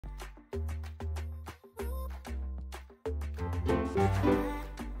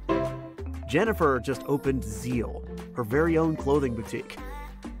Jennifer just opened Zeal, her very own clothing boutique.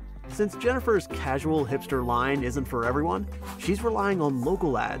 Since Jennifer's casual hipster line isn't for everyone, she's relying on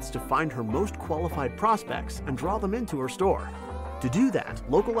local ads to find her most qualified prospects and draw them into her store. To do that,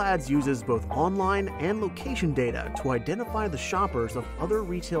 LocalAds uses both online and location data to identify the shoppers of other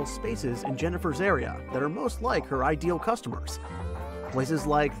retail spaces in Jennifer's area that are most like her ideal customers. Places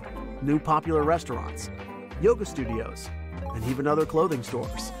like new popular restaurants, yoga studios, and even other clothing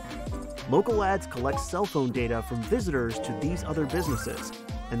stores. LocalAds collects cell phone data from visitors to these other businesses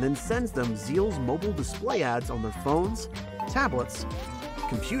and then sends them Zeal's mobile display ads on their phones, tablets,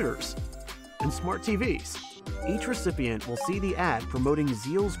 computers, and smart TVs. Each recipient will see the ad promoting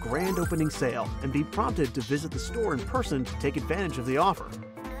Zeal's grand opening sale and be prompted to visit the store in person to take advantage of the offer.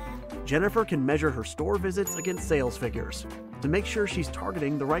 Jennifer can measure her store visits against sales figures to make sure she's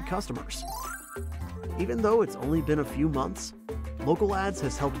targeting the right customers. Even though it's only been a few months, LocalAds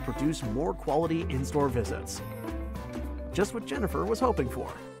has helped produce more quality in-store visits. Just what Jennifer was hoping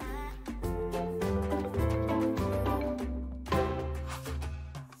for.